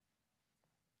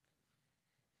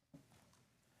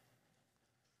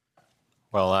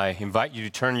Well, I invite you to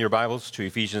turn your Bibles to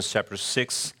Ephesians chapter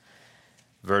 6,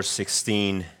 verse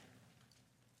 16.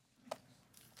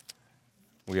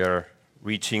 We are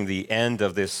reaching the end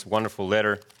of this wonderful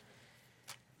letter.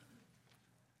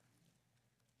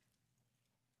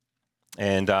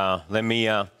 And let me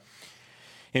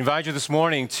invite you this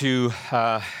morning to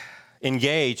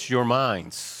engage your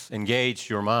minds. Engage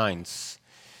your minds.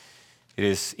 It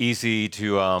is easy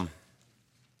to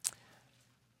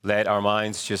let our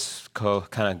minds just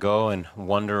kind of go and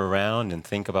wander around and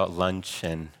think about lunch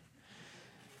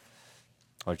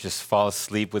or just fall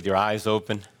asleep with your eyes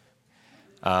open.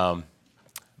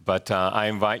 But I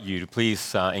invite you to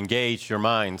please engage your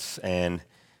minds and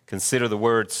consider the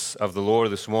words of the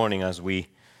Lord this morning as we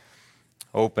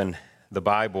open the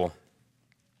Bible.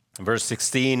 Verse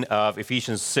 16 of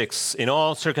Ephesians 6, in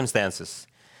all circumstances,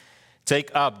 take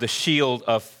up the shield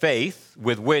of faith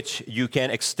with which you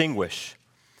can extinguish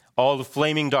all the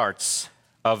flaming darts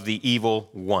of the evil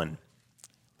one.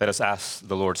 Let us ask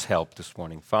the Lord's help this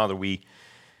morning. Father, we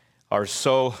are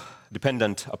so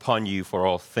dependent upon you for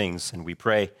all things, and we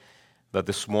pray that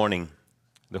this morning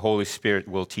the Holy Spirit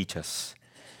will teach us.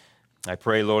 I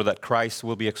pray, Lord, that Christ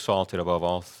will be exalted above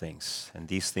all things, and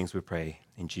these things we pray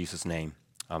in Jesus' name.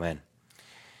 Amen.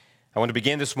 I want to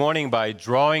begin this morning by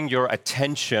drawing your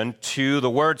attention to the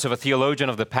words of a theologian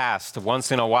of the past.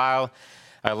 Once in a while,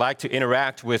 I like to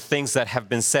interact with things that have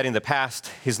been said in the past.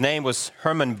 His name was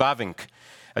Herman Bavinck,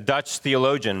 a Dutch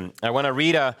theologian. I want to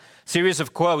read a series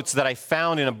of quotes that I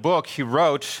found in a book he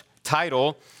wrote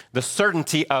titled, The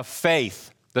Certainty of Faith.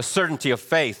 The Certainty of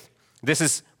Faith. This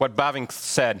is what Bavinck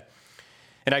said,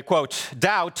 and I quote,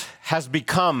 "Doubt has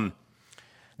become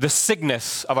the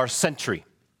sickness of our century,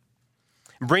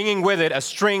 bringing with it a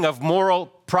string of moral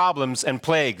problems and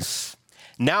plagues.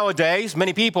 Nowadays,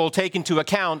 many people take into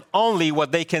account only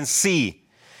what they can see.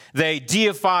 They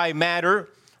deify matter,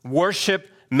 worship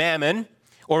mammon,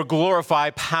 or glorify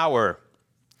power.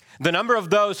 The number of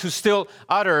those who still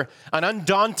utter an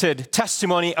undaunted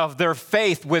testimony of their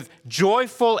faith with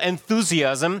joyful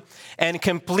enthusiasm and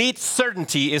complete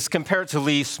certainty is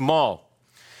comparatively small."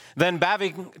 Then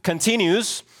Bavinck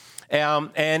continues,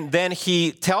 and then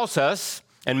he tells us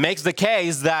and makes the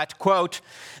case that, quote,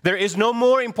 "There is no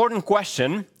more important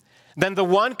question than the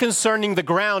one concerning the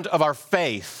ground of our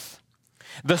faith,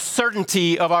 the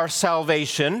certainty of our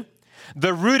salvation,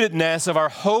 the rootedness of our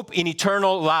hope in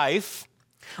eternal life.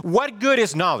 What good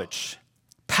is knowledge,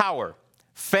 power,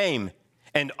 fame,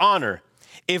 and honor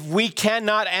if we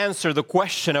cannot answer the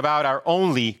question about our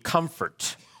only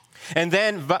comfort?" And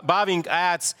then Bavinck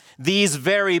adds these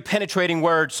very penetrating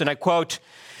words, and I quote,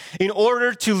 "In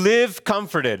order to live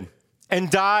comforted and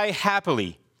die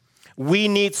happily, we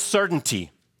need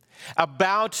certainty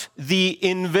about the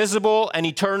invisible and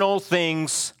eternal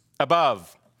things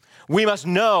above. We must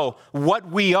know what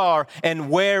we are and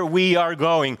where we are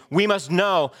going. We must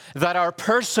know that our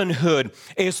personhood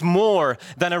is more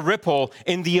than a ripple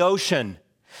in the ocean,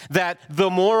 that the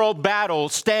moral battle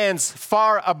stands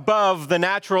far above the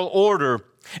natural order,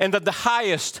 and that the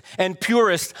highest and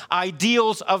purest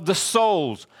ideals of the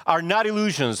souls are not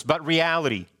illusions, but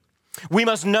reality. We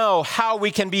must know how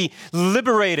we can be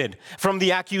liberated from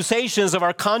the accusations of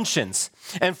our conscience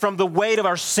and from the weight of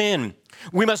our sin.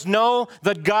 We must know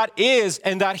that God is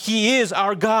and that He is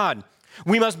our God.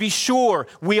 We must be sure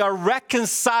we are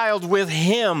reconciled with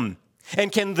Him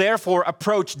and can therefore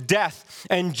approach death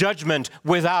and judgment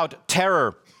without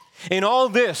terror. In all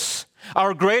this,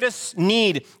 our greatest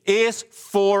need is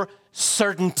for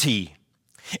certainty.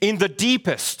 In the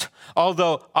deepest,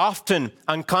 although often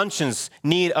unconscious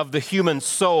need of the human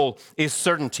soul is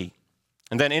certainty."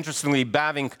 And then interestingly,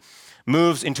 Bavinck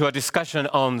moves into a discussion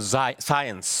on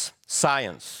science.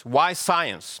 Science. Why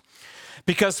science?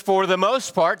 Because for the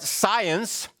most part,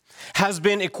 science has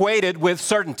been equated with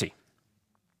certainty.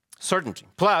 Certainty.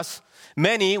 Plus,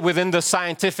 many within the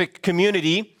scientific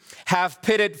community have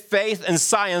pitted faith and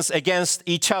science against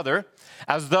each other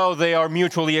as though they are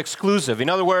mutually exclusive. In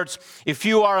other words, if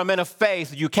you are a man of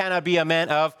faith, you cannot be a man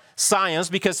of science,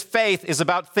 because faith is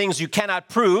about things you cannot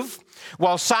prove,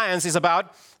 while science is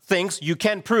about things you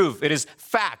can prove. It is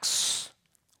facts.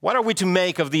 What are we to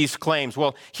make of these claims?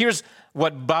 Well, here's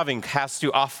what Bavinck has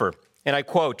to offer, and I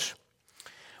quote,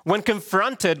 "When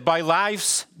confronted by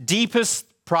life's deepest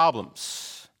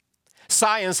problems,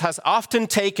 science has often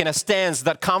taken a stance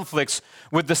that conflicts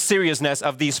with the seriousness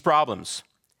of these problems.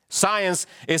 Science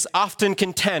is often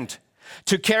content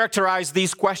to characterize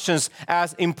these questions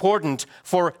as important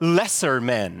for lesser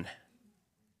men,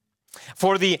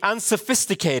 for the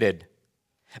unsophisticated,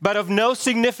 but of no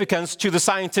significance to the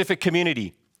scientific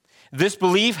community. This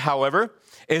belief, however,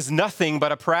 is nothing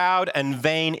but a proud and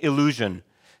vain illusion.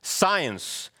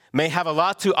 Science may have a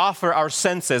lot to offer our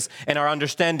senses and our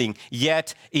understanding,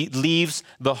 yet it leaves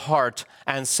the heart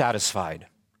unsatisfied.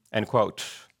 End quote.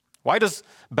 Why does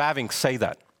Bavinck say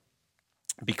that?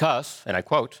 Because, and I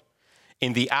quote,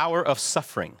 in the hour of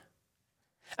suffering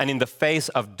and in the face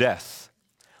of death,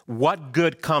 what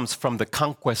good comes from the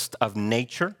conquest of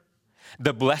nature,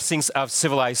 the blessings of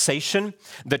civilization,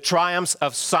 the triumphs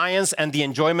of science, and the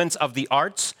enjoyments of the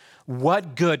arts?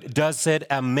 What good does it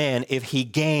a man if he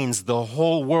gains the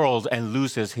whole world and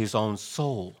loses his own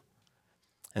soul?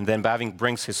 And then Bavinck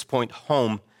brings his point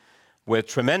home with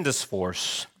tremendous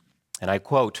force. And I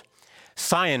quote,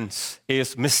 science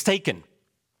is mistaken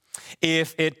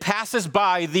if it passes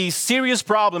by these serious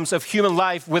problems of human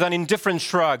life with an indifferent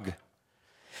shrug.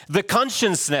 The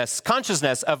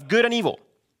consciousness of good and evil,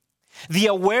 the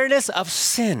awareness of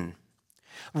sin,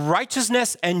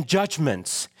 righteousness and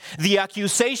judgments, the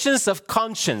accusations of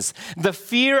conscience, the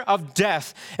fear of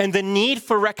death, and the need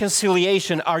for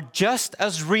reconciliation are just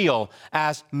as real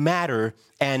as matter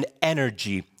and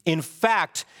energy. In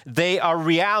fact, they are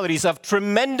realities of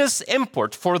tremendous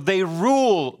import, for they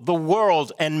rule the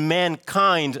world and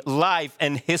mankind, life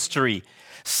and history.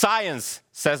 Science,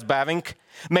 says Bavinck,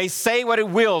 may say what it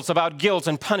wills about guilt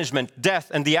and punishment, death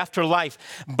and the afterlife,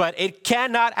 but it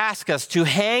cannot ask us to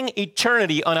hang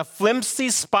eternity on a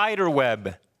flimsy spider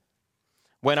web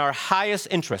when our highest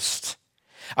interest,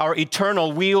 our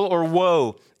eternal weal or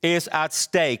woe, is at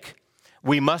stake.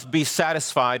 We must be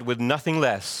satisfied with nothing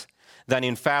less than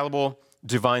infallible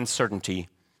divine certainty.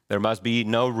 There must be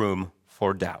no room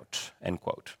for doubt, end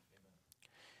quote.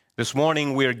 This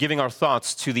morning, we are giving our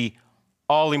thoughts to the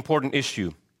all-important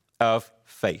issue of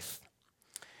faith.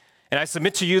 And I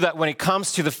submit to you that when it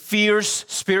comes to the fierce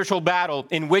spiritual battle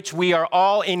in which we are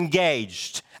all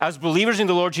engaged as believers in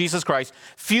the Lord Jesus Christ,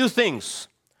 few things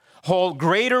hold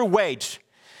greater weight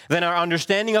than our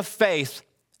understanding of faith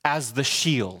as the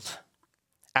shield.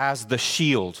 As the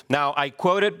shield. Now, I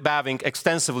quoted Bavinck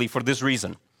extensively for this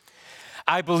reason.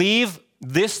 I believe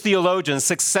this theologian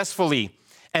successfully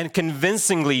and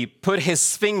convincingly put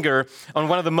his finger on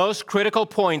one of the most critical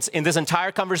points in this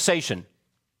entire conversation.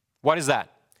 What is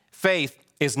that? Faith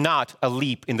is not a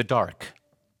leap in the dark.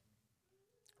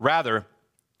 Rather,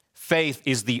 faith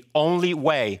is the only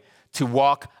way to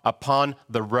walk upon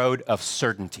the road of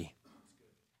certainty.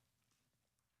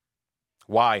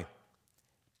 Why?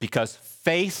 Because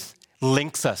faith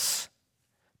links us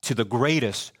to the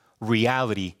greatest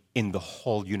reality in the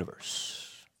whole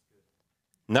universe.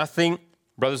 Nothing,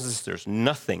 brothers and sisters,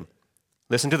 nothing.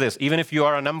 Listen to this. Even if you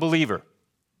are an unbeliever,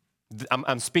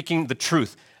 I'm speaking the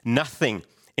truth. Nothing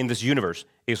in this universe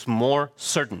is more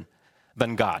certain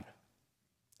than God.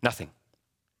 Nothing.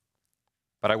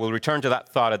 But I will return to that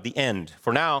thought at the end.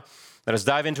 For now, let us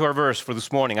dive into our verse for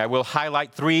this morning. I will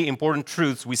highlight three important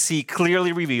truths we see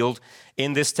clearly revealed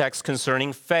in this text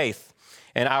concerning faith.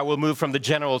 And I will move from the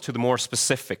general to the more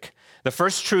specific. The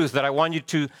first truth that I want you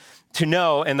to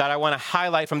know and that I want to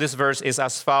highlight from this verse is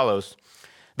as follows.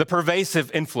 The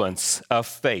pervasive influence of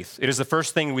faith. It is the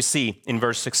first thing we see in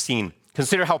verse 16.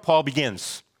 Consider how Paul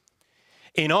begins.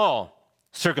 In all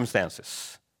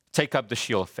circumstances, take up the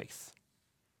shield of faith.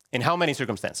 In how many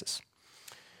circumstances?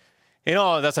 In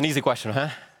all, that's an easy question, huh?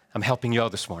 I'm helping you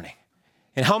out this morning.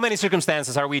 In how many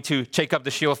circumstances are we to take up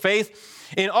the shield of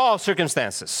faith? In all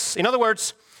circumstances. In other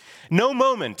words, no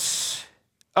moment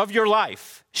of your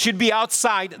life should be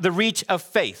outside the reach of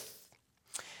faith.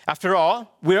 After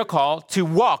all, we are called to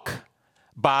walk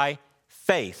by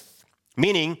faith,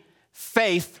 meaning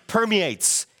faith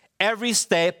permeates every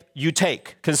step you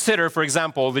take. Consider, for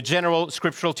example, the general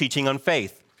scriptural teaching on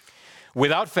faith.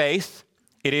 Without faith,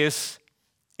 it is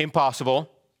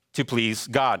impossible to please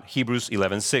God. Hebrews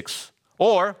 11:6.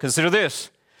 Or consider this.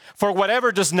 For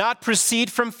whatever does not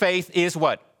proceed from faith is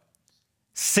what?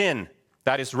 Sin.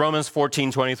 That is Romans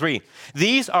 14:23.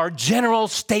 These are general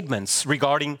statements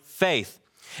regarding faith.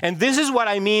 And this is what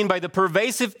I mean by the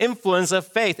pervasive influence of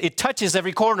faith. It touches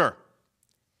every corner,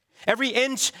 every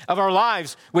inch of our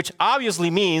lives, which obviously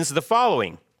means the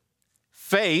following.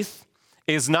 Faith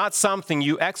is not something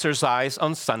you exercise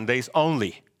on Sundays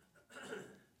only.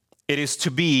 It is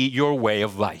to be your way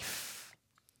of life.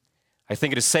 I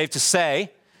think it is safe to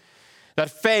say that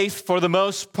faith, for the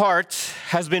most part,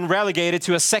 has been relegated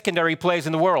to a secondary place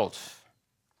in the world.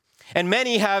 And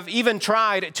many have even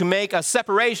tried to make a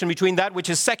separation between that which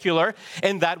is secular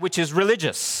and that which is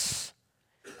religious.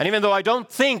 And even though I don't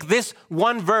think this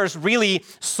one verse really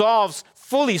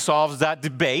fully solves that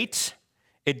debate,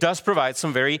 it does provide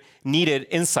some very needed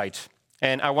insight.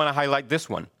 And I want to highlight this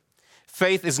one.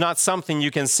 Faith is not something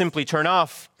you can simply turn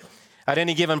off at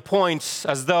any given point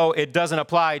as though it doesn't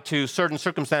apply to certain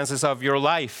circumstances of your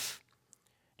life.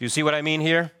 Do you see what I mean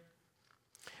here?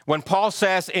 When Paul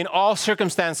says, in all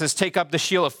circumstances, take up the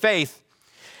shield of faith,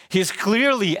 he's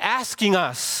clearly asking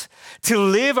us to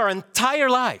live our entire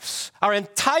lives,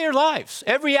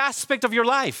 every aspect of your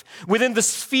life, within the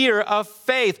sphere of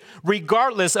faith,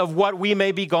 regardless of what we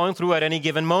may be going through at any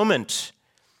given moment.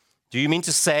 Do you mean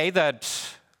to say that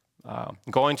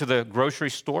going to the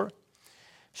grocery store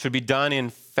should be done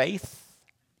in faith?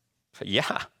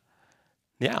 Yeah.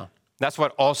 That's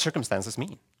what all circumstances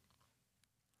mean,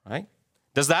 right?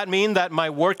 Does that mean that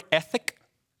my work ethic?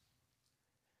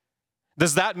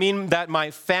 Does that mean that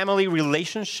my family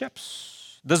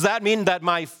relationships? Does that mean that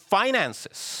my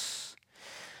finances?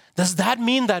 Does that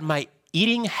mean that my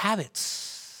eating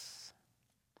habits,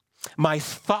 my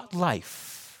thought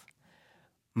life,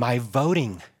 my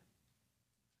voting,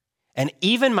 and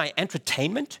even my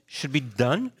entertainment should be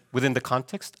done within the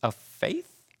context of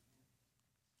faith?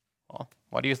 Well,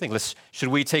 what do you think? Should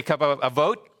we take up a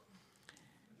vote?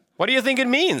 What do you think it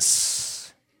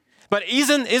means? But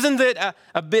isn't it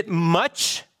a bit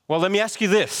much? Well, let me ask you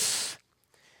this,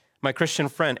 my Christian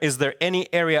friend. Is there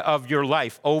any area of your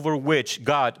life over which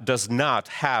God does not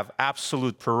have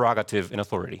absolute prerogative and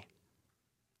authority?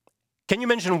 Can you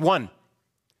mention one?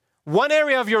 One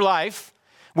area of your life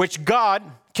which God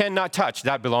cannot touch,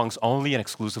 that belongs only and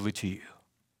exclusively to you.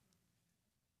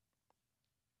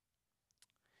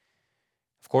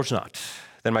 Of course not.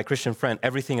 Then, my Christian friend,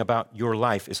 everything about your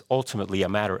life is ultimately a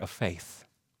matter of faith.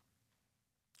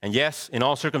 And yes, in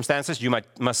all circumstances, you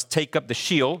must take up the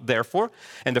shield, therefore.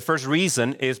 And the first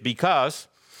reason is because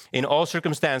in all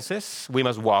circumstances, we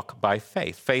must walk by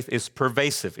faith. Faith is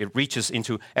pervasive. It reaches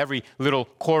into every little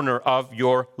corner of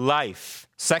your life.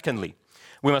 Secondly,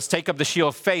 we must take up the shield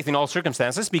of faith in all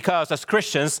circumstances because as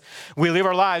Christians, we live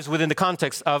our lives within the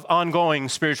context of ongoing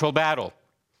spiritual battle.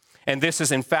 And this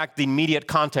is, in fact, the immediate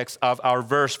context of our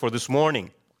verse for this morning.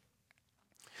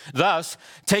 Thus,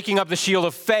 taking up the shield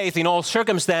of faith in all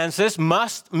circumstances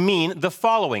must mean the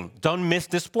following. Don't miss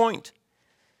this point.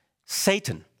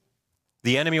 Satan,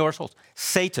 the enemy of our souls,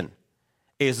 Satan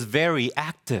is very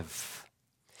active.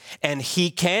 And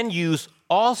he can use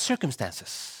all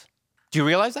circumstances. Do you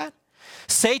realize that?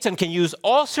 Satan can use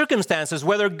all circumstances,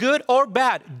 whether good or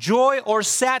bad, joy or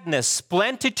sadness,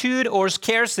 plenitude or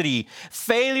scarcity,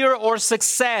 failure or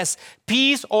success,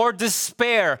 peace or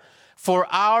despair, for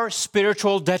our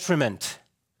spiritual detriment.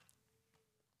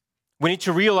 We need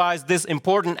to realize this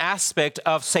important aspect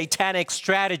of satanic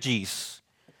strategies.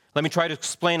 Let me try to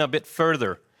explain a bit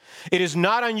further. It is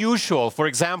not unusual, for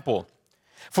example,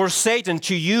 for Satan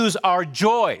to use our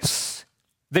joys,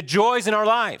 the joys in our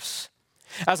lives,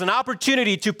 as an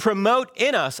opportunity to promote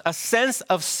in us a sense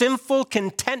of sinful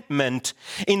contentment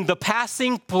in the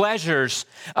passing pleasures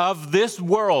of this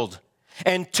world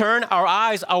and turn our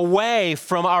eyes away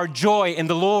from our joy in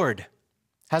the Lord.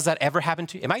 Has that ever happened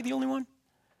to you? Am I the only one?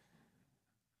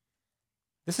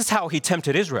 This is how he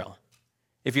tempted Israel.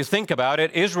 If you think about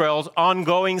it, Israel's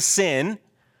ongoing sin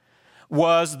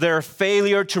was their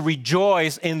failure to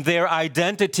rejoice in their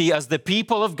identity as the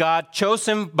people of God,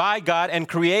 chosen by God and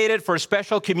created for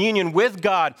special communion with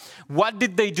God. What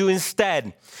did they do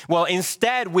instead? Well,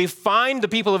 instead, we find the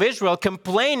people of Israel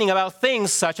complaining about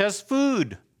things such as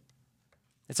food.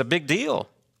 It's a big deal.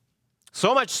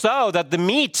 So much so that the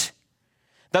meat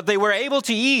that they were able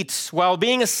to eat while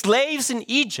being slaves in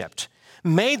Egypt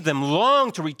made them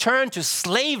long to return to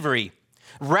slavery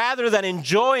rather than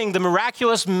enjoying the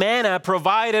miraculous manna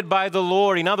provided by the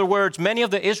Lord. In other words, many of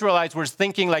the Israelites were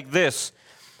thinking like this: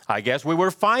 I guess we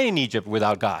were fine in Egypt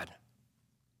without God.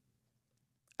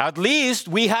 At least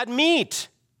we had meat.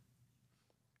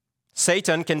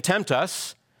 Satan can tempt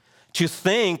us to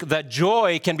think that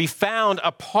joy can be found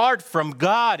apart from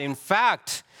God. In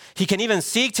fact, he can even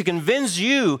seek to convince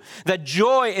you that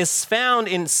joy is found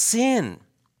in sin.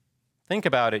 Think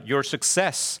about it. Your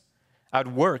success at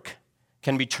work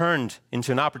can be turned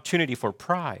into an opportunity for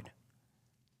pride.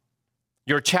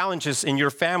 Your challenges in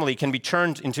your family can be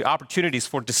turned into opportunities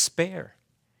for despair.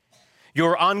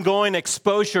 Your ongoing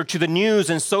exposure to the news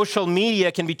and social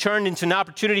media can be turned into an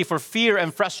opportunity for fear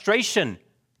and frustration.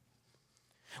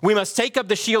 We must take up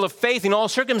the shield of faith in all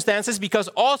circumstances because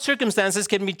all circumstances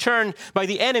can be turned by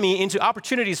the enemy into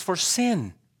opportunities for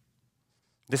sin.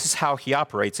 This is how he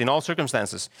operates in all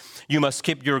circumstances. You must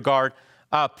keep your guard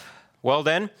up. Well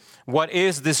then, what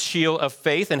is this shield of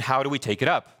faith and how do we take it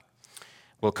up?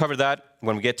 We'll cover that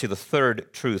when we get to the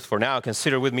third truth. For now,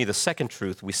 consider with me the second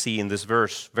truth we see in this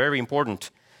verse. Very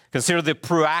important. Consider the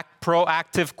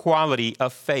proactive quality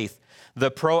of faith.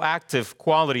 The proactive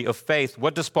quality of faith.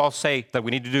 What does Paul say that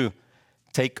we need to do?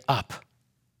 Take up.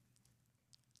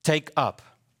 Take up.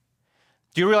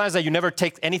 Do you realize that you never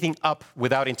take anything up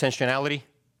without intentionality?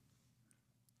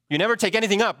 You never take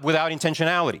anything up without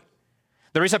intentionality.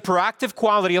 There is a proactive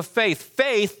quality of faith.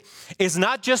 Faith is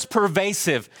not just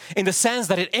pervasive in the sense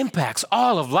that it impacts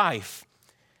all of life,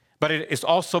 but it is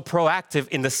also proactive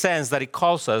in the sense that it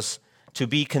calls us to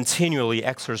be continually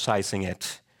exercising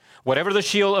it. Whatever the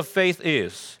shield of faith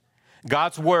is,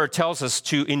 God's word tells us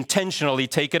to intentionally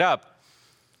take it up.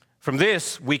 From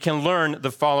this, we can learn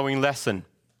the following lesson.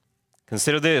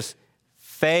 Consider this.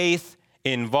 Faith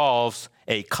involves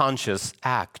a conscious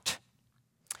act.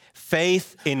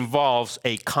 Faith involves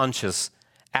a conscious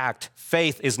act.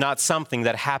 Faith is not something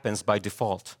that happens by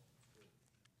default.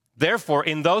 Therefore,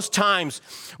 in those times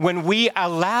when we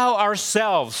allow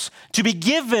ourselves to be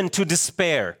given to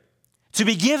despair, to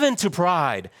be given to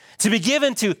pride, to be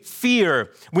given to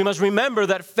fear, we must remember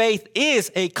that faith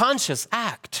is a conscious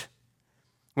act.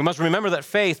 We must remember that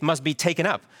faith must be taken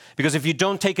up, because if you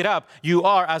don't take it up, you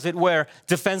are, as it were,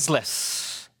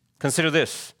 defenseless. Consider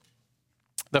this.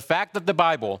 The fact that the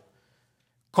Bible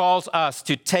calls us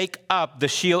to take up the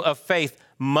shield of faith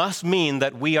must mean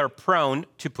that we are prone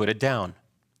to put it down,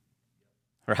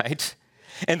 right?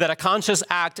 And that a conscious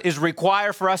act is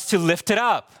required for us to lift it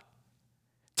up,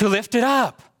 to lift it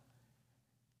up.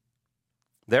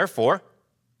 Therefore,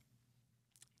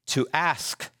 to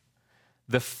ask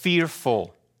the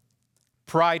fearful,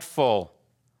 prideful,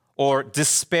 or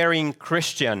despairing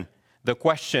Christian the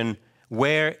question,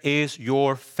 where is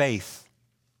your faith?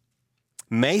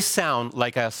 May sound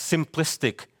like a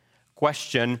simplistic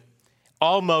question,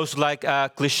 almost like a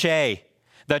cliche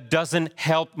that doesn't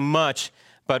help much,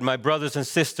 but my brothers and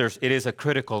sisters, it is a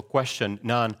critical question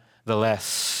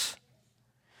nonetheless.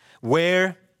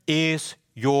 Where is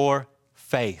your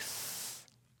faith?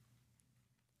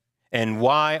 And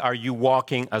why are you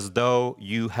walking as though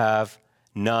you have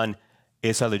none?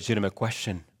 Is a legitimate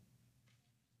question.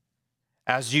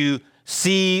 As you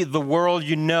see the world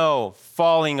you know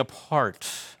falling apart,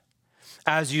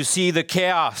 as you see the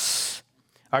chaos,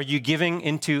 are you giving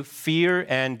into fear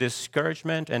and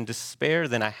discouragement and despair?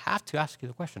 Then I have to ask you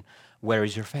the question, where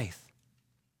is your faith?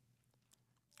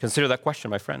 Consider that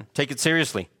question, my friend. Take it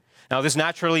seriously. Now, this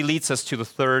naturally leads us to the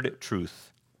third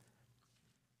truth.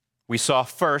 We saw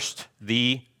first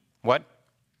the what?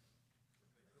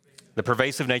 The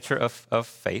pervasive nature of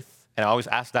faith. And I always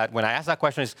ask that. When I ask that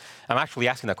question, I'm actually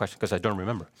asking that question because I don't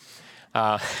remember.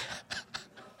 I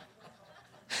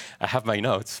have my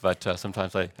notes, but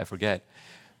sometimes I forget.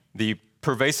 The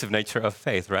pervasive nature of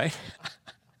faith, right?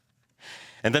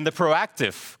 And then the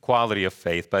proactive quality of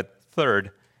faith. But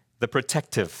third, the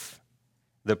protective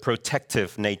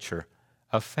nature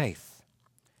of faith.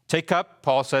 Take up,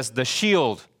 Paul says, the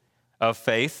shield of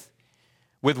faith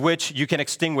with which you can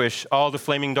extinguish all the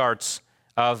flaming darts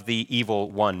of the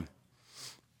evil one.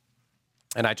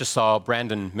 And I just saw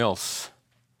Brandon Mills.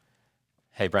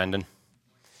 Hey, Brandon.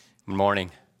 Good morning.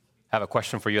 I have a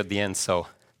question for you at the end, so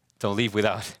don't leave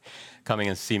without coming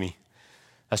and see me.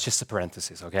 That's just a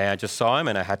parenthesis, okay? I just saw him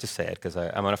and I had to say it because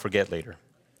I'm going to forget later.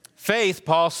 Faith,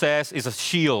 Paul says, is a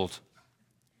shield.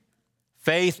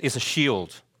 Faith is a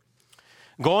shield.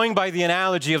 Going by the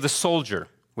analogy of the soldier,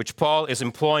 which Paul is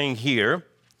employing here,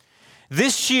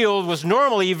 this shield was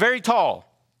normally very tall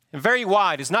and very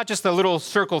wide. It's not just a little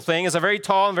circle thing. It's a very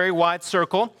tall and very wide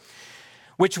circle,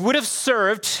 which would have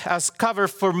served as cover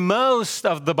for most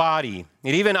of the body.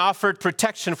 It even offered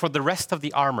protection for the rest of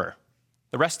the armor.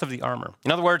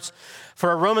 In other words,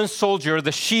 for a Roman soldier,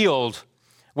 the shield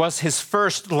was his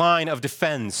first line of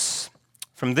defense.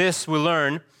 From this, we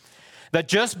learn that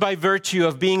just by virtue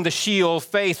of being the shield,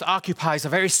 faith occupies a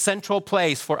very central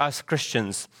place for us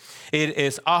Christians. It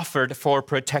is offered for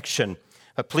protection.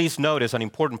 But please notice an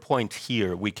important point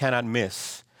here we cannot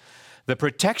miss. The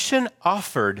protection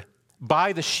offered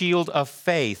by the shield of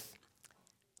faith,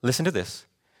 listen to this,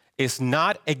 is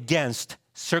not against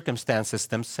circumstances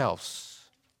themselves.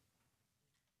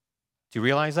 Do you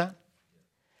realize that?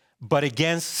 But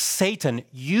against Satan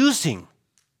using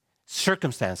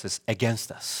circumstances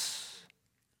against us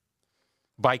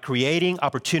by creating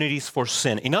opportunities for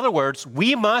sin. In other words,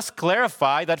 we must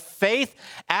clarify that faith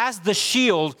as the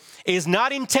shield is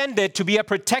not intended to be a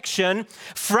protection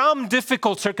from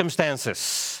difficult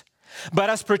circumstances,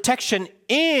 but as protection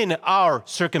in our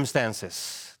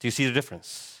circumstances. Do you see the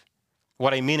difference?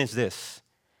 What I mean is this.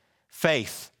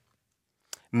 Faith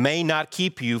may not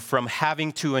keep you from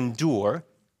having to endure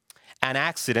an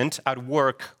accident at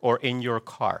work or in your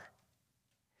car.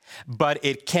 but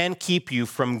it can keep you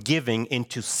from giving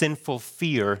into sinful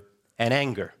fear and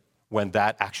anger when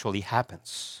that actually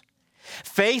happens.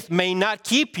 Faith may not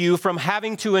keep you from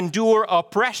having to endure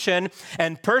oppression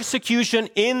and persecution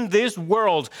in this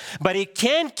world, but it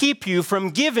can keep you from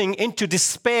giving into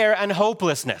despair and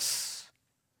hopelessness.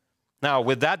 Now,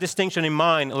 with that distinction in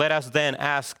mind, let us then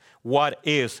ask, what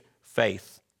is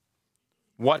faith?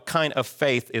 What kind of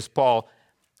faith is Paul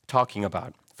talking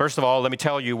about? First of all, let me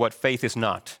tell you what faith is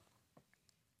not.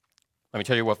 Let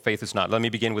me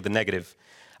begin with the negative.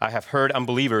 I have heard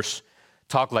unbelievers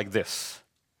talk like this.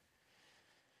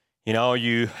 You know,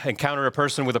 you encounter a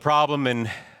person with a problem, and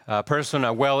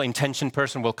a well-intentioned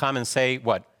person will come and say,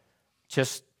 what?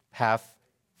 Just have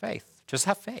faith. Just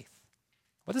have faith.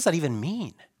 What does that even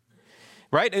mean?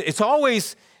 Right? It's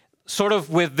always sort of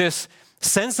with this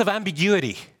sense of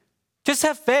ambiguity. Just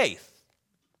have faith.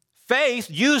 Faith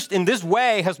used in this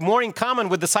way has more in common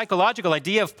with the psychological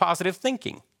idea of positive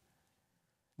thinking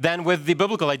than with the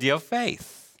biblical idea of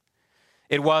faith.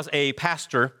 It was a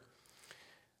pastor,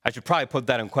 I should probably put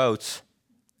that in quotes.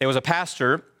 It was a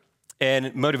pastor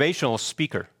and motivational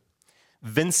speaker,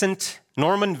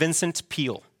 Norman Vincent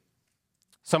Peale.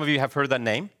 Some of you have heard that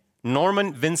name.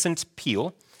 Norman Vincent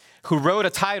Peale, who wrote a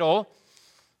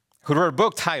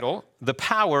book titled, The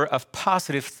Power of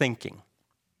Positive Thinking.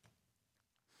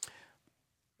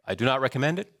 I do not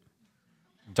recommend it.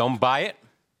 Don't buy it.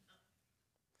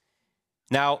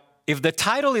 Now, if the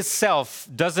title itself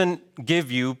doesn't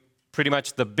give you pretty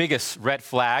much the biggest red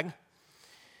flag,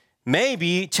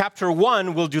 maybe chapter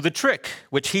 1 will do the trick,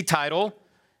 which he titled,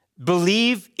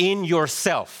 Believe in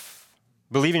Yourself.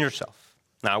 Believe in yourself.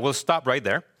 Now, we'll stop right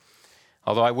there,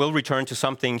 although I will return to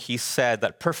something he said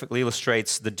that perfectly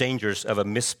illustrates the dangers of a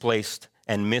misplaced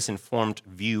and misinformed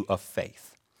view of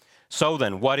faith. So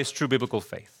then, what is true biblical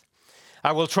faith?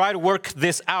 I will try to work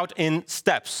this out in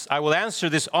steps. I will answer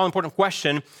this all-important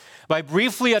question by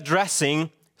briefly addressing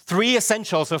 3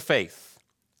 essentials of faith: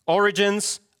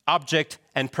 origins, object,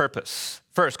 and purpose.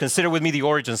 First, consider with me the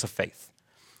origins of faith.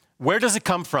 Where does it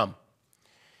come from?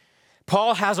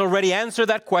 Paul has already answered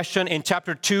that question in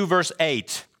chapter 2, verse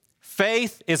 8.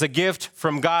 Faith is a gift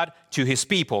from God to his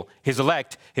people, his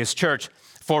elect, his church.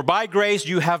 For by grace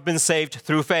you have been saved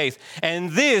through faith.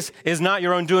 And this is not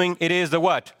your own doing, it is the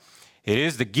what? It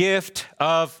is the gift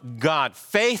of God.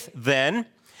 Faith, then,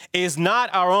 is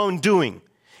not our own doing,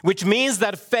 which means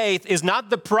that faith is not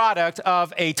the product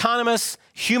of autonomous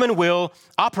human will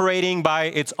operating by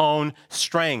its own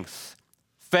strength.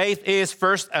 Faith is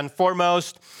first and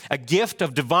foremost a gift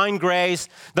of divine grace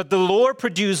that the Lord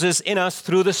produces in us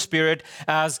through the Spirit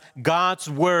as God's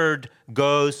word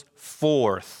goes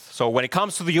forth. So when it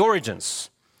comes to the origins,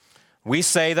 we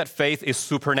say that faith is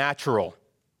supernatural.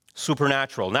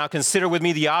 Supernatural. Now consider with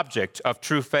me the object of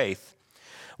true faith.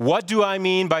 What do I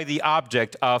mean by the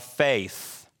object of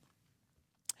faith?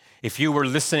 If you were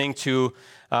listening to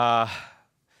our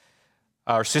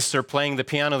sister playing the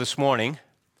piano this morning,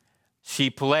 she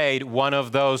played one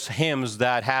of those hymns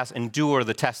that has endured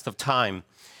the test of time,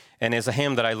 and is a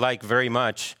hymn that I like very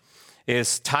much.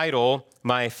 It's titled,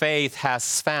 My Faith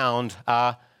Has Found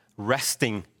a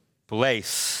Resting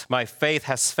Place. My faith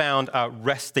has found a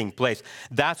resting place.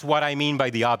 That's what I mean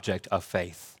by the object of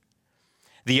faith.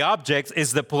 The object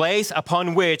is the place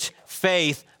upon which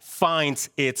faith finds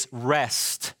its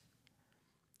rest.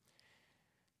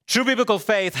 True biblical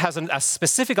faith has a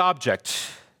specific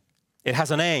object. It has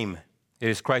an aim. It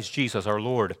is Christ Jesus, our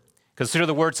Lord. Consider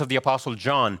the words of the Apostle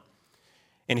John.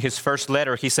 In his first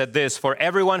letter, he said this, For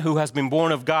everyone who has been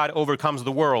born of God overcomes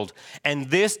the world.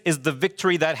 And this is the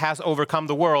victory that has overcome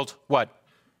the world. What?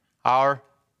 Our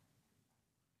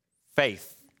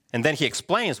faith. And then he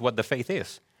explains what the faith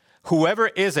is. Who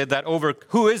is it that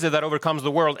overcomes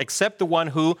the world except the one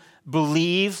who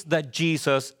believes that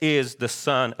Jesus is the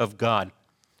Son of God?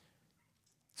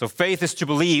 So faith is to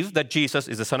believe that Jesus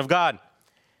is the Son of God.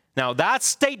 Now that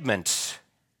statement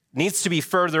needs to be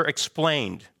further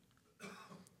explained.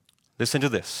 Listen to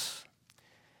this.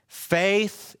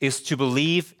 Faith is to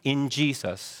believe in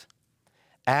Jesus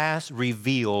as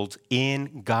revealed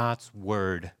in God's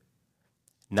Word,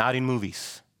 not in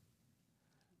movies,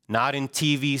 not in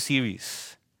TV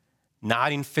series,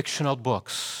 not in fictional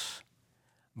books,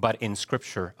 but in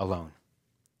Scripture alone.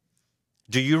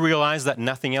 Do you realize that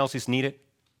nothing else is needed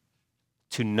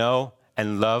to know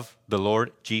and love the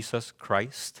Lord Jesus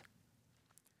Christ?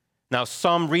 Now,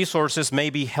 some resources may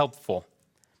be helpful,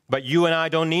 but you and I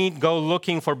don't need to go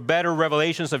looking for better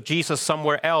revelations of Jesus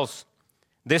somewhere else.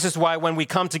 This is why when we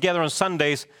come together on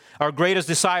Sundays, our greatest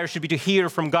desire should be to hear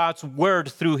from God's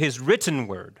Word through His written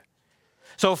Word.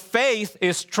 So faith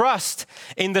is trust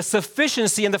in the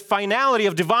sufficiency and the finality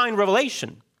of divine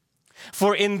revelation.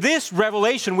 For in this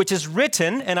revelation, which is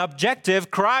written and objective,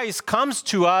 Christ comes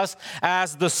to us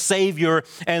as the Savior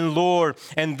and Lord,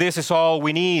 and this is all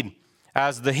we need.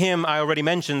 As the hymn I already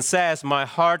mentioned says, my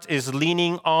heart is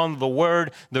leaning on the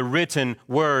word, the written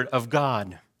word of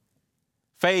God.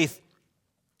 Faith,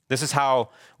 this is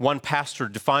how one pastor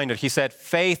defined it. He said,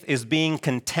 faith is being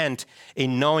content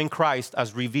in knowing Christ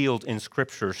as revealed in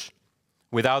Scriptures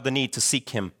without the need to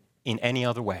seek him in any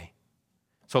other way.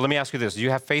 So let me ask you this. Do you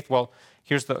have faith? Well,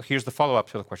 here's the follow-up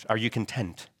to the question. Are you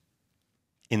content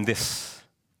in this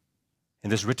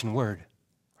written word?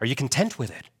 Are you content with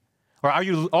it? Or are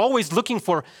you always looking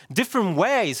for different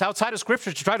ways outside of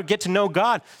Scripture to try to get to know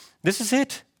God? This is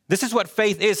it. This is what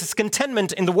faith is. It's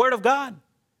contentment in the Word of God.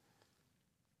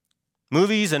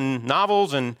 Movies and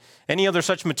novels and any other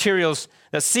such materials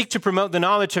that seek to promote the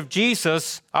knowledge of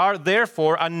Jesus are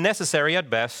therefore unnecessary at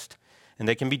best, and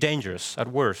they can be dangerous at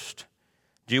worst.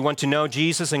 Do you want to know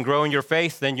Jesus and grow in your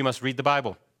faith? Then you must read the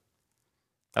Bible.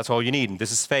 That's all you need.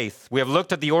 This is faith. We have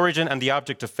looked at the origin and the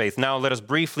object of faith. Now let us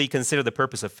briefly consider the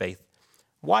purpose of faith.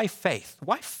 Why faith?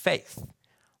 Why faith?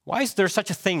 Why is there such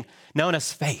a thing known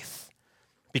as faith?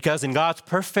 Because in God's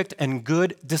perfect and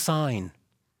good design,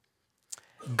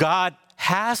 God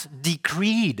has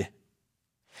decreed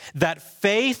that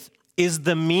faith is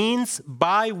the means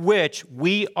by which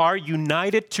we are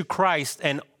united to Christ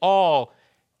and all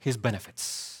his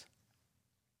benefits.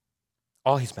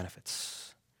 All his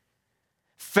benefits.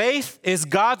 Faith is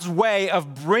God's way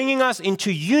of bringing us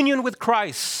into union with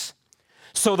Christ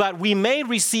so that we may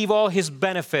receive all his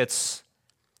benefits,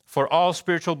 for all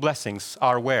spiritual blessings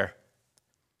are where?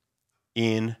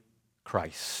 In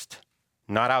Christ.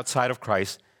 Not outside of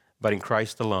Christ, but in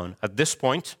Christ alone. At this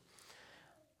point,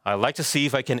 I'd like to see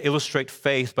if I can illustrate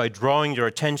faith by drawing your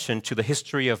attention to the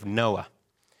history of Noah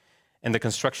and the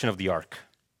construction of the ark.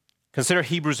 Consider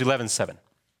Hebrews 11:7. It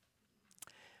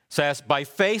says, by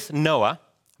faith Noah,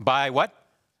 by what?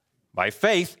 By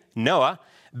faith Noah,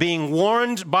 being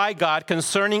warned by God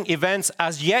concerning events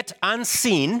as yet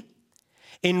unseen,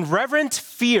 in reverent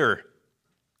fear,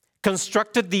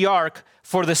 constructed the ark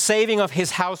for the saving of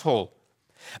his household.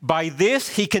 By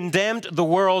this he condemned the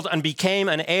world and became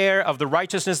an heir of the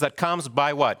righteousness that comes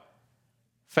by what?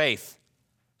 Faith.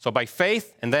 So by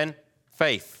faith and then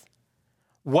faith.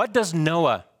 What does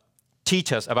Noah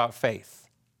teach us about faith?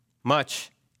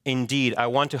 Much indeed. I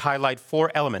want to highlight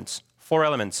four elements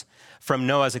from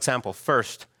Noah's example.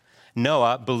 First,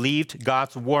 Noah believed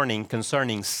God's warning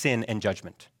concerning sin and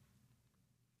judgment.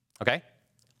 Okay?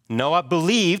 Noah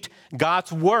believed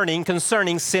God's warning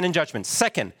concerning sin and judgment.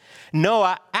 Second,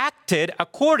 Noah acted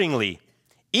accordingly,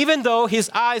 even though his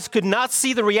eyes could not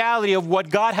see the reality of what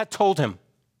God had told him.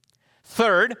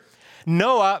 Third,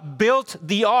 Noah built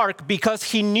the ark because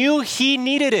he knew he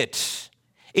needed it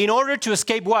in order to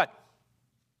escape what?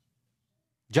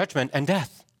 Judgment and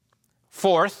death.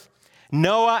 Fourth,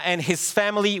 Noah and his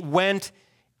family went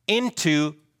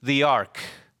into the ark.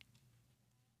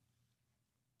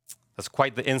 That's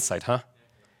quite the insight, huh?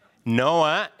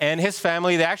 Noah and his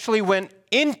family, they actually went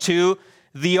into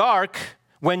the ark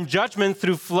when judgment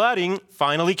through flooding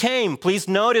finally came. Please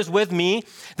notice with me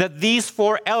that these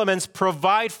four elements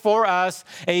provide for us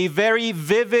a very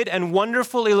vivid and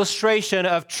wonderful illustration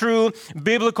of true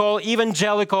biblical,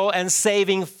 evangelical, and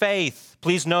saving faith.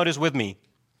 Please notice with me.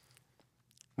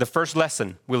 The first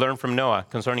lesson we learn from Noah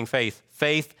concerning faith.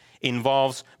 Faith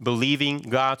involves believing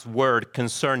God's word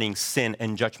concerning sin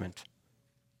and judgment.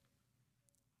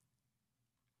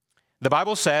 The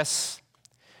Bible says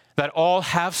that all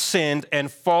have sinned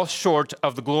and fall short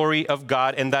of the glory of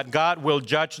God, and that God will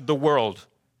judge the world.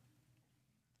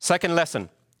 Second lesson.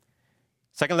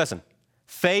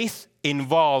 Faith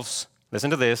involves, listen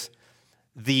to this,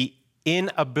 the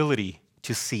inability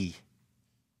to see.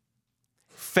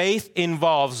 Faith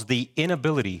involves the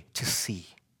inability to see.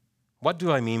 What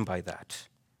do I mean by that?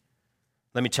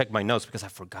 Let me check my notes because I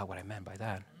forgot what I meant by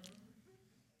that.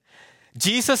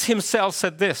 Jesus himself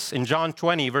said this in John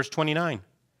 20, verse 29.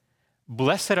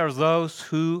 Blessed are those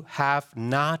who have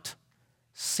not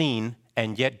seen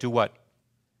and yet do what?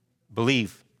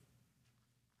 Believe.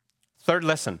 Third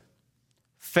lesson.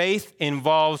 Faith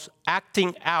involves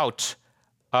acting out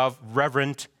of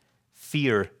reverent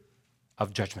fear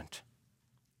of judgment.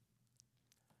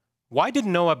 Why did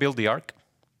Noah build the ark?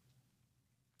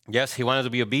 Yes, he wanted to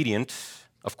be obedient,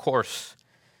 of course.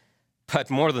 But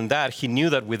more than that, he knew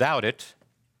that without it,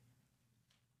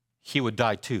 he would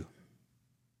die too.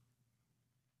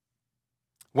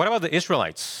 What about the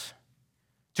Israelites?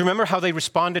 Do you remember how they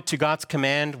responded to God's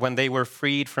command when they were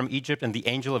freed from Egypt and the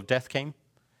angel of death came?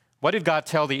 What did God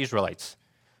tell the Israelites?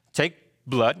 Take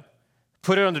blood,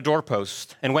 put it on the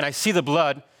doorpost, and when I see the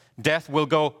blood, death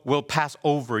will pass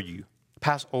over you.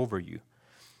 Pass over you.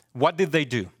 What did they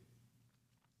do?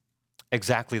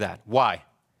 Exactly that. Why?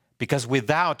 Because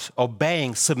without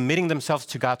obeying, submitting themselves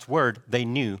to God's word, they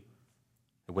knew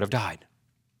they would have died.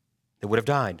 They would have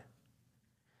died.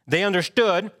 They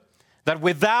understood that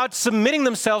without submitting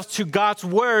themselves to God's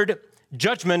word,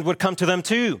 judgment would come to them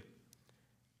too.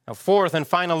 Now, fourth and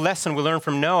final lesson we learn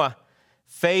from Noah,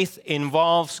 faith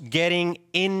involves getting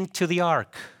into the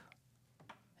ark.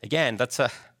 Again, it's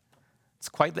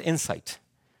quite the insight.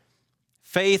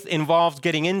 Faith involves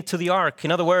getting into the ark.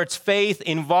 In other words, faith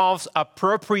involves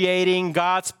appropriating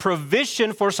God's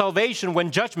provision for salvation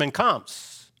when judgment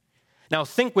comes. Now,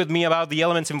 think with me about the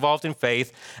elements involved in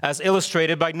faith as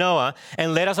illustrated by Noah,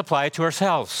 and let us apply it to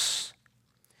ourselves.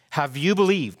 Have you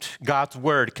believed God's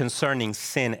word concerning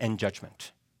sin and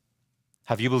judgment?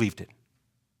 Have you believed it?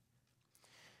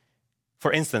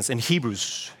 For instance, in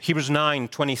Hebrews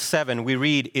 9:27, we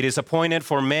read, "It is appointed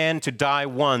for man to die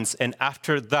once, and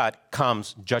after that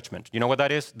comes judgment." You know what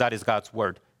that is? That is God's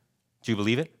word. Do you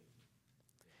believe it?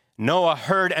 Noah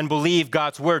heard and believed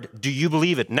God's word. Do you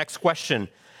believe it? Next question.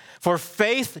 For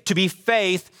faith to be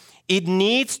faith, it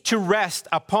needs to rest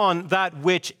upon that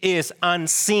which is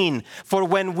unseen. For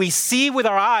when we see with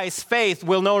our eyes, faith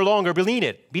will no longer be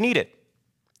needed.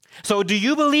 So do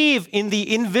you believe in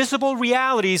the invisible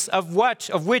realities of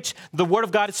which the Word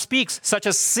of God speaks, such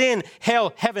as sin,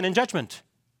 hell, heaven, and judgment?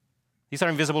 These are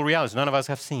invisible realities none of us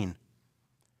have seen.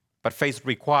 But faith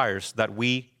requires that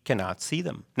we cannot see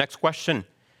them. Next question.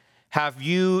 Have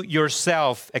you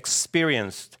yourself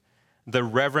experienced the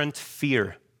reverent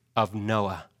fear of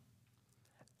Noah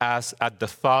as at the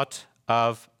thought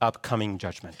of upcoming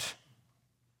judgment?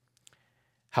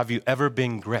 Have you ever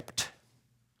been gripped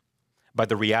by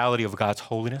the reality of God's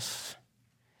holiness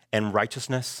and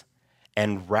righteousness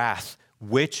and wrath,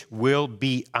 which will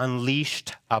be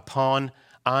unleashed upon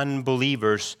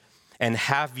unbelievers? And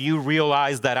have you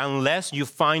realized that unless you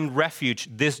find refuge,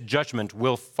 this judgment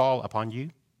will fall upon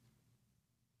you?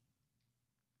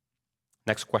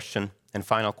 Next question and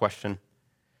final question.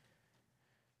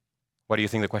 What do you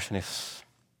think the question is?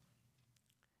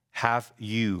 Have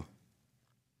you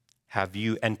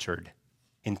entered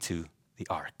into the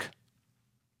ark?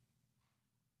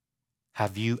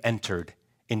 Have you entered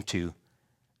into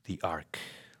the ark?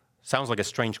 Sounds like a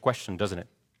strange question, doesn't it?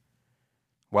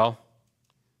 Well,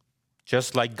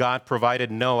 just like God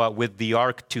provided Noah with the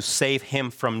ark to save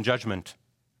him from judgment,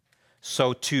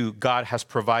 so too God has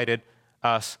provided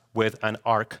us with an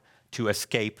ark to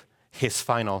escape his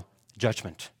final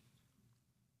judgment.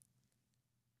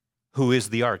 Who is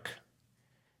the ark?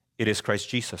 It is Christ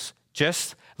Jesus.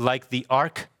 Just like the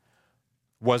ark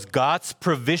was God's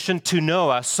provision to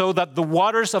Noah so that the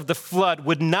waters of the flood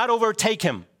would not overtake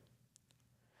him,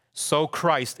 so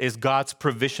Christ is God's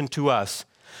provision to us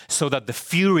so that the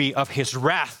fury of his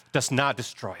wrath does not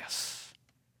destroy us.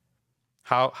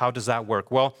 How does that work?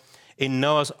 Well, in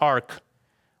Noah's ark,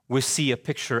 we see a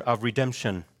picture of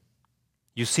redemption.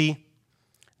 You see,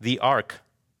 the ark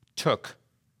took,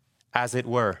 as it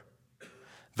were,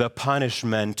 the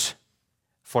punishment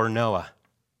for Noah.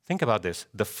 Think about this.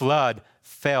 The flood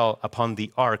fell upon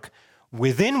the ark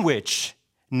within which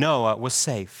Noah was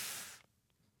safe.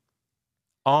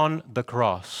 On the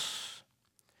cross,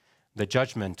 the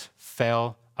judgment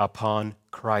fell upon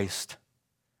Christ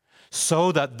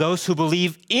so that those who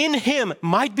believe in him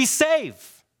might be saved.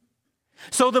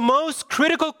 So the most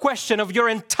critical question of your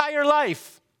entire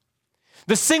life,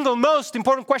 the single most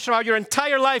important question about your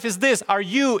entire life is this: are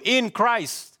you in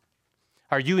Christ?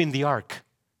 Are you in the ark?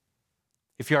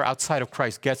 If you are outside of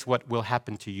Christ, guess what will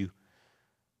happen to you?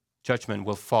 Judgment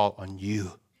will fall on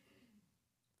you.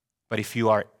 But if you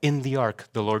are in the ark,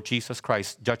 the Lord Jesus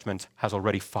Christ, judgment has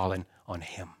already fallen on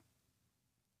him.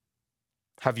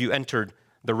 Have you entered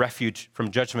the refuge from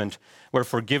judgment where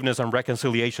forgiveness and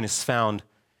reconciliation is found?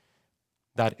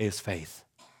 That is faith.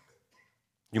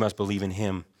 You must believe in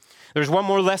him. There's one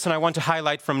more lesson I want to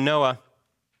highlight from Noah.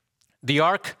 The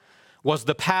ark was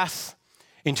the path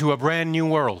into a brand new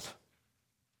world.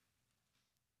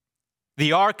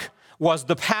 The ark was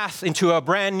the path into a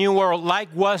brand new world.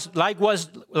 Likewise,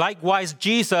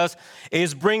 Jesus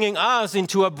is bringing us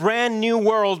into a brand new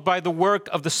world by the work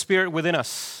of the Spirit within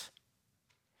us.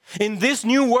 In this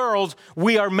new world,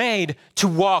 we are made to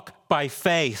walk by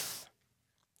faith.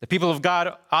 The people of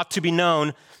God ought to be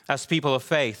known as people of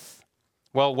faith.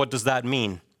 Well, what does that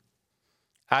mean?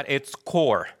 At its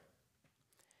core,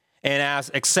 and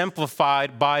as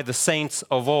exemplified by the saints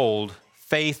of old,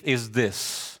 faith is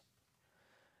this: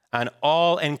 an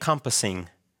all-encompassing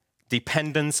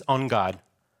dependence on God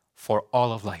for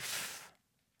all of life.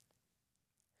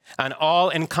 An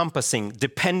all-encompassing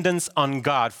dependence on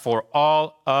God for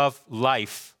all of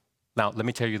life. Now, let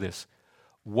me tell you this.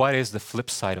 What is the flip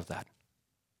side of that?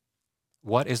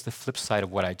 What is the flip side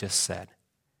of what I just said?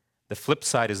 The flip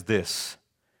side is this.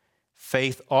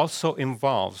 Faith also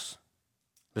involves,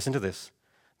 listen to this,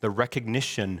 the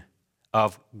recognition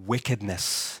of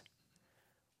wickedness,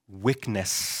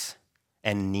 weakness,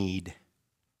 and need.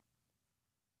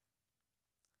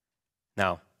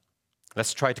 Now,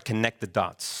 let's try to connect the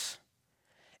dots.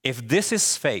 If this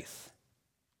is faith,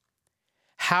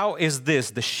 how is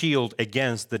this the shield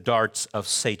against the darts of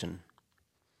Satan?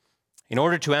 In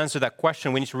order to answer that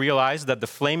question, we need to realize that the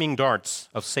flaming darts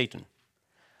of Satan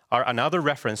are another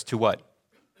reference to what?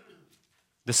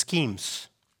 The schemes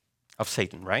of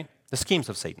Satan, right? The schemes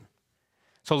of Satan.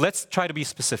 So let's try to be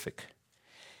specific.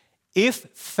 If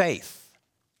faith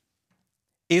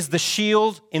is the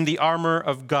shield in the armor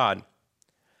of God,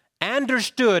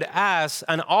 understood as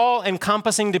an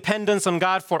all-encompassing dependence on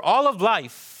God for all of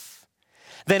life,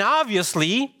 then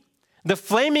obviously the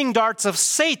flaming darts of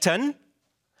Satan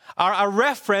are a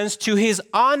reference to his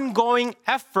ongoing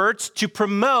efforts to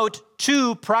promote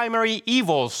two primary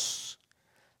evils,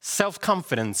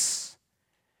 self-confidence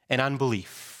and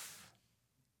unbelief.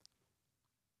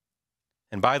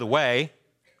 And by the way,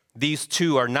 these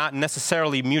two are not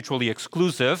necessarily mutually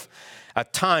exclusive.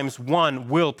 At times, one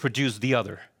will produce the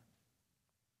other.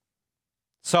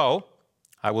 So,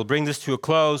 I will bring this to a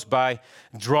close by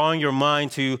drawing your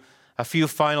mind to a few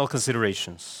final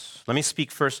considerations. Let me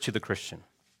speak first to the Christian.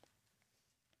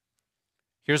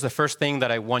 Here's the first thing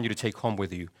that I want you to take home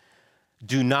with you.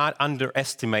 Do not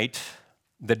underestimate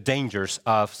the dangers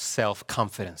of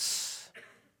self-confidence.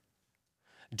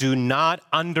 Do not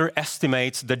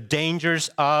underestimate the dangers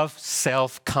of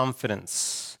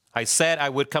self-confidence. I said I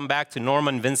would come back to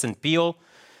Norman Vincent Peale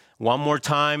one more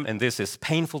time, and this is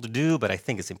painful to do, but I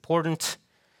think it's important.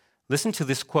 Listen to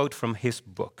this quote from his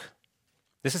book.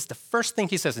 This is the first thing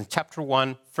he says in chapter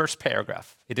 1, first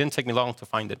paragraph. It didn't take me long to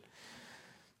find it.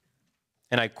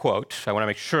 And I quote, I want to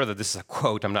make sure that this is a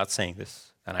quote, I'm not saying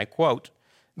this. And I quote,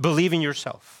 "Believe in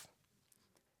yourself.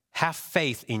 Have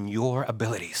faith in your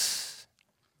abilities.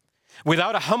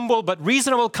 Without a humble but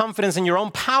reasonable confidence in your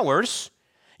own powers,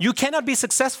 you cannot be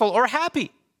successful or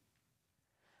happy.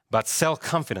 But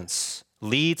self-confidence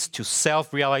leads to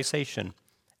self-realization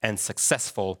and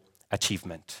successful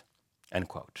achievement." End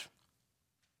quote.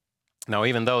 Now,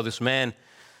 even though this man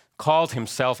called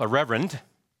himself a reverend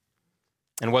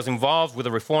and was involved with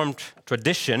a Reformed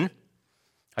tradition,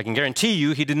 I can guarantee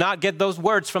you he did not get those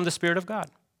words from the Spirit of God.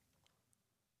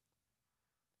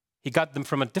 He got them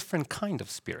from a different kind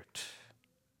of spirit.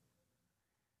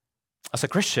 As a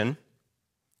Christian,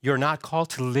 you're not called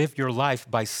to live your life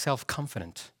by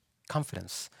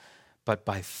self-confidence, but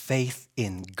by faith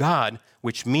in God,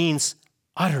 which means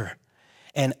utter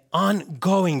and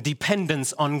ongoing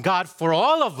dependence on God for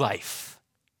all of life.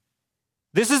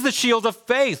 This is the shield of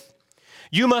faith.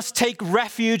 You must take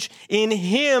refuge in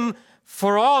Him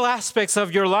for all aspects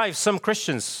of your life. Some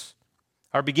Christians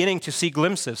are beginning to see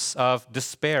glimpses of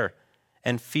despair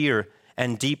and fear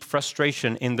and deep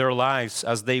frustration in their lives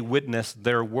as they witness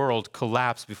their world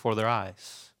collapse before their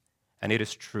eyes. And it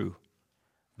is true.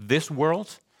 This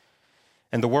world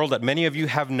and the world that many of you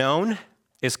have known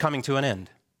is coming to an end.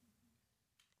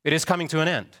 It is coming to an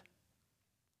end.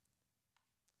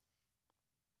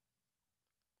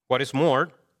 What is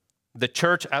more, the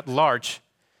church at large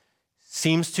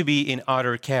seems to be in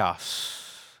utter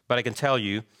chaos. But I can tell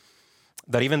you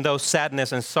that even though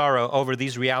sadness and sorrow over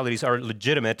these realities are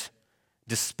legitimate,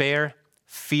 despair,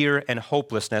 fear, and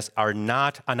hopelessness are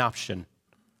not an option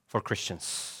for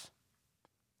Christians.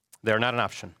 They're not an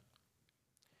option.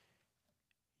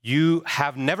 You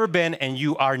have never been and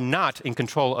you are not in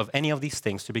control of any of these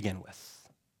things to begin with.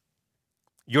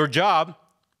 Your job,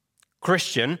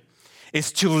 Christian,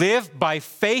 is to live by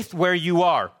faith where you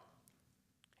are,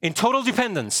 in total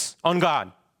dependence on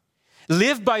God.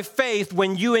 Live by faith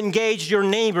when you engage your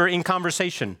neighbor in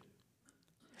conversation.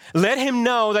 Let him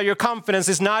know that your confidence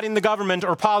is not in the government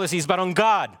or policies, but on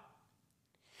God.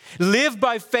 Live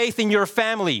by faith in your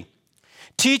family.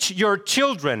 Teach your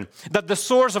children that the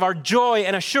source of our joy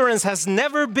and assurance has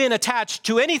never been attached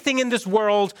to anything in this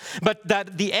world, but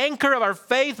that the anchor of our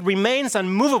faith remains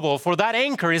unmovable, for that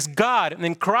anchor is God and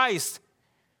in Christ.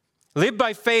 Live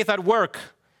by faith at work.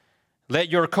 Let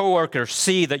your coworkers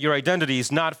see that your identity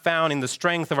is not found in the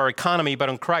strength of our economy, but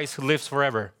on Christ who lives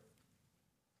forever.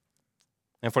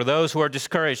 And for those who are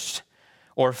discouraged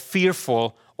or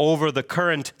fearful over the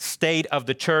current state of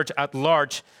the church at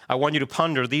large, I want you to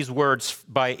ponder these words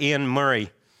by Ian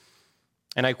Murray.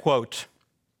 And I quote,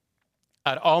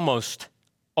 "At almost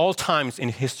all times in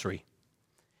history,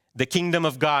 the kingdom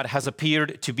of God has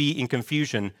appeared to be in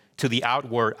confusion to the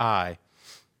outward eye.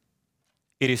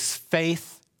 It is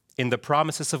faith in the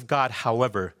promises of God,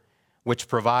 however, which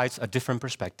provides a different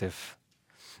perspective.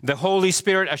 The Holy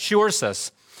Spirit assures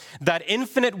us that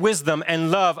infinite wisdom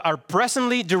and love are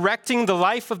presently directing the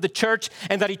life of the church,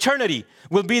 and that eternity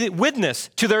will be witness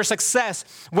to their success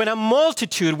when a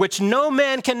multitude which no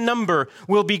man can number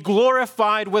will be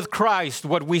glorified with Christ.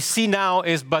 What we see now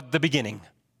is but the beginning."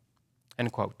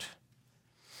 End quote.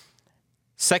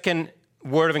 Second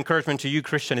word of encouragement to you,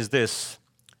 Christian, is this: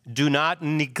 do not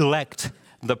neglect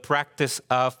the practice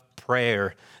of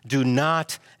prayer. Do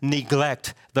not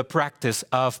neglect the practice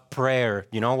of prayer.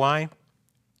 You know why?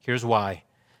 Here's why.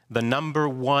 The number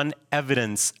one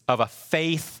evidence of a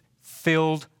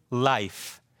faith-filled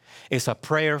life is a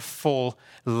prayerful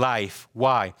life.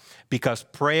 Why? Because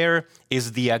prayer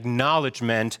is the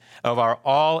acknowledgement of our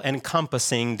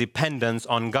all-encompassing dependence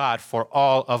on God for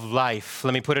all of life.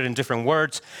 Let me put it in different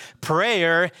words.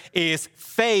 Prayer is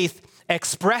faith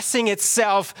expressing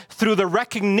itself through the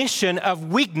recognition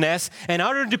of weakness and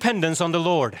utter dependence on the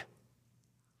Lord.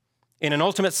 In an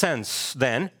ultimate sense,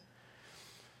 then,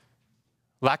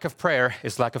 lack of prayer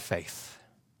is lack of faith.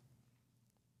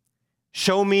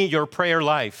 Show me your prayer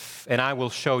life, and I will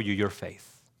show you your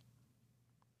faith.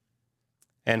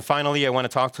 And finally, I want to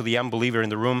talk to the unbeliever in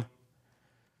the room.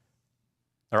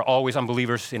 There are always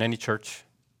unbelievers in any church.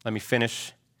 Let me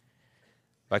finish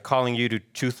by calling you to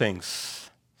two things.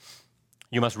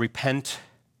 You must repent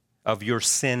of your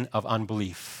sin of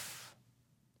unbelief.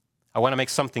 I want to make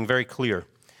something very clear.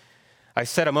 I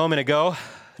said a moment ago,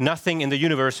 nothing in the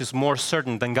universe is more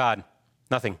certain than God.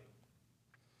 Nothing.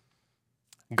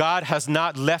 God has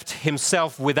not left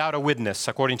himself without a witness,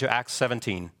 according to Acts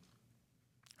 17.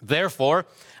 Therefore,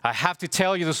 I have to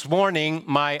tell you this morning,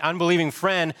 my unbelieving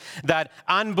friend, that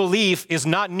unbelief is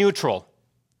not neutral.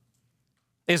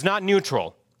 Is not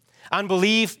neutral.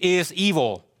 Unbelief is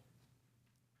evil.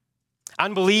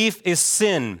 Unbelief is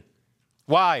sin.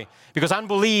 Why? Because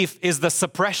unbelief is the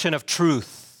suppression of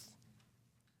truth.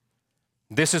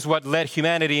 This is what led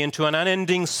humanity into an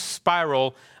unending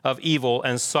spiral of evil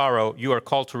and sorrow. You are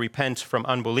called to repent from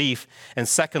unbelief. And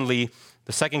secondly,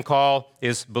 the second call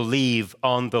is believe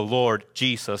on the Lord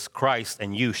Jesus Christ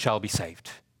and you shall be saved.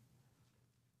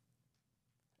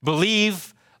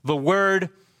 Believe the word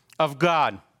of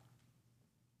God.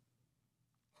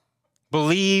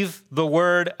 Believe the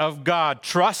word of God.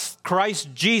 Trust Christ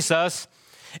Jesus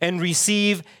and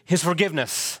receive his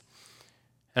forgiveness.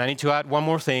 And I need to add one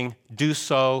more thing. Do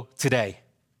so today.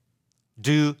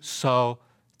 Do so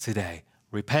today.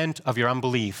 Repent of your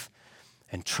unbelief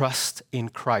and trust in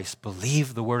Christ.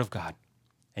 Believe the word of God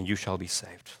and you shall be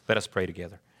saved. Let us pray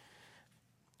together.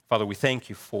 Father, we thank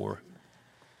you for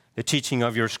the teaching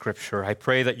of your scripture. I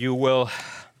pray that you will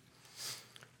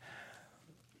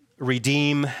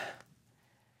redeem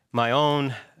my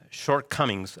own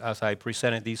shortcomings as I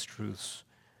presented these truths.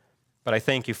 But I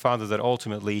thank you, Father, that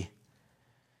ultimately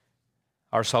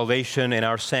our salvation and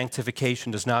our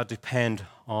sanctification does not depend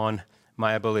on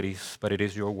my abilities, but it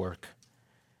is your work.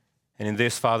 And in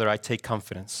this, Father, I take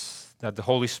confidence that the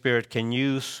Holy Spirit can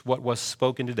use what was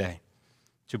spoken today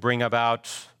to bring about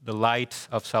the light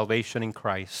of salvation in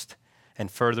Christ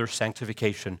and further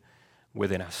sanctification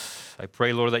within us. I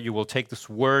pray, Lord, that you will take this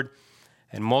word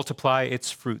and multiply its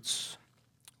fruits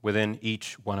within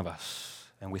each one of us.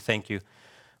 And we thank you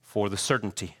for the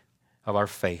certainty of our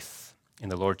faith in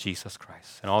the Lord Jesus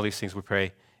Christ. And all these things we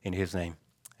pray in his name.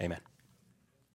 Amen.